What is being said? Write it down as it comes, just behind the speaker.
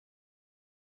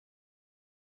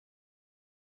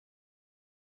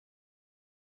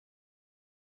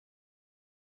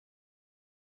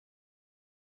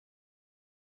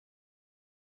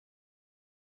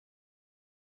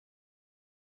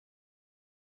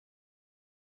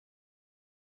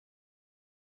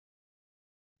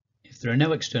there are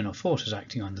no external forces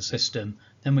acting on the system,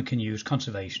 then we can use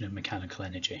conservation of mechanical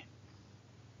energy.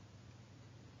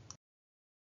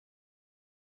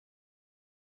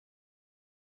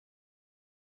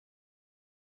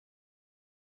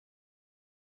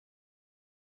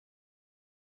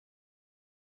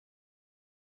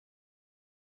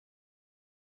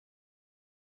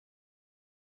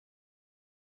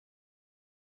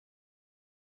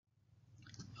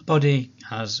 A body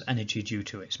has energy due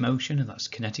to its motion, and that's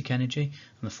kinetic energy,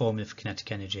 and the formula for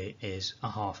kinetic energy is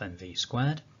 1/2 mv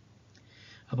squared.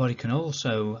 A body can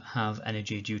also have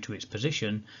energy due to its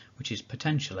position, which is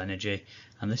potential energy,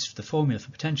 and the formula for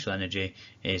potential energy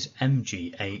is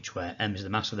mgh, where m is the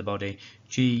mass of the body,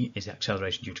 g is the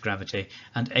acceleration due to gravity,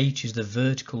 and h is the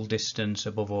vertical distance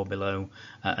above or below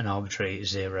an arbitrary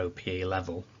 0 PE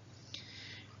level.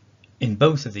 In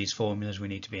both of these formulas we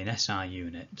need to be in SI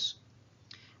units.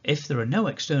 If there are no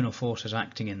external forces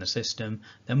acting in the system,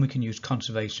 then we can use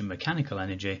conservation of mechanical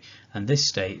energy, and this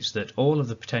states that all of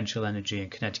the potential energy and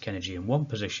kinetic energy in one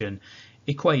position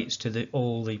equates to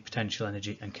all the potential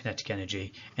energy and kinetic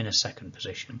energy in a second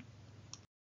position.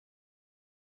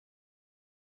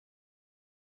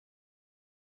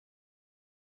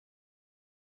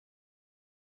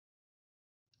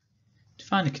 To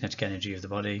find the kinetic energy of the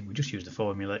body, we just use the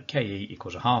formula Ke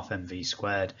equals 1/2 mv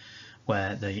squared,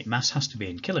 where the mass has to be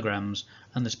in kilograms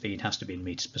and the speed has to be in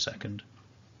meters per second.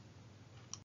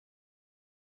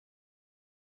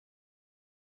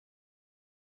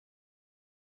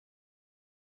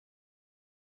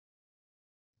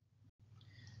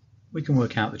 We can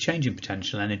work out the change in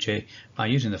potential energy by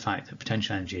using the fact that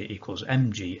potential energy equals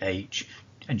mgh,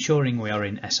 ensuring we are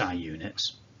in SI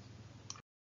units.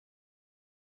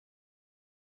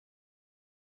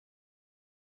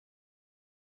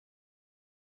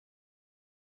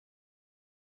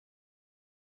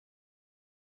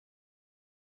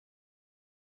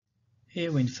 Here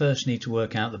we first need to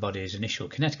work out the body's initial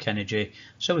kinetic energy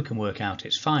so we can work out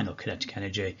its final kinetic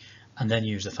energy, and then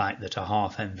use the fact that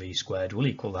 1/2 mv squared will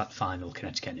equal that final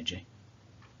kinetic energy.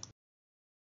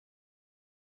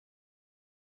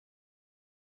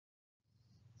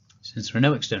 Since there are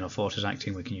no external forces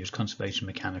acting, we can use conservation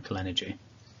of mechanical energy.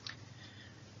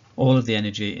 All of the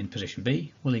energy in position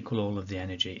B will equal all of the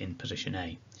energy in position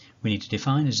A. We need to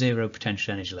define a zero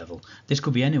potential energy level. This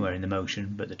could be anywhere in the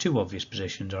motion, but the two obvious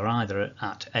positions are either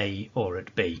at A or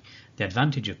at B. The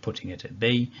advantage of putting it at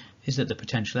B is that the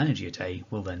potential energy at A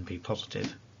will then be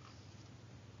positive.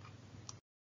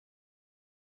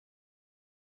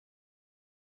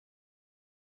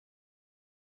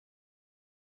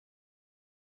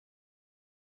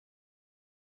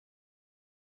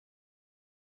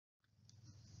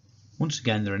 Once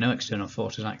again, there are no external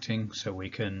forces acting, so we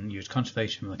can use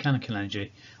conservation of mechanical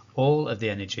energy. All of the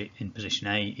energy in position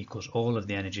A equals all of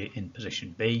the energy in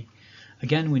position B.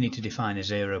 Again, we need to define a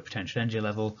zero potential energy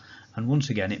level, and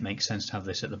once again it makes sense to have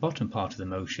this at the bottom part of the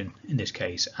motion, in this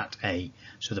case at A,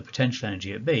 so the potential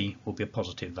energy at B will be a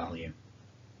positive value.